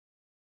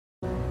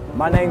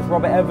My name's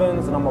Robert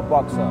Evans and I'm a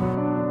boxer.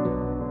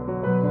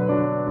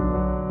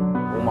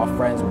 All my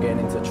friends were getting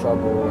into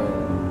trouble and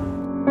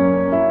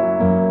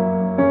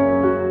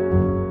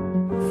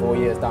 4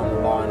 years down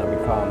the line I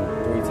become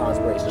 3 times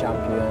British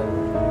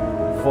champion,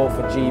 fought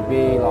for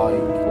GB,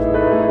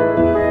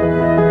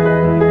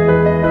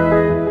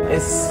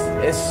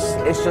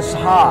 it's just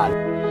hard.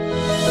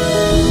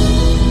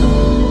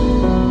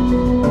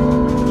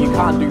 You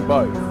can't do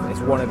both, it's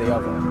one or the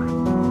other.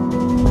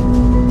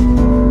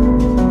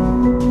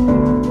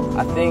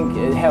 I think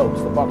it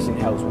helps, the boxing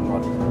helps with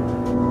modelling.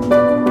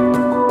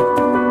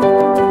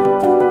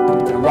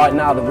 And right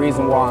now the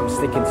reason why I'm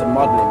sticking to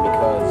modelling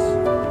because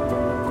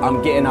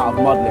I'm getting out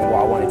of modelling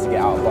what I wanted to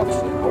get out of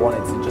boxing. I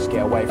wanted to just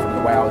get away from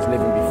the way I was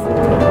living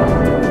before.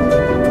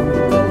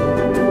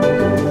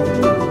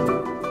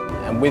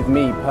 And with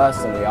me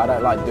personally, I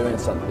don't like doing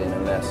something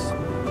unless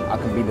I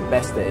can be the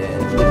best at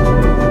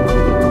it.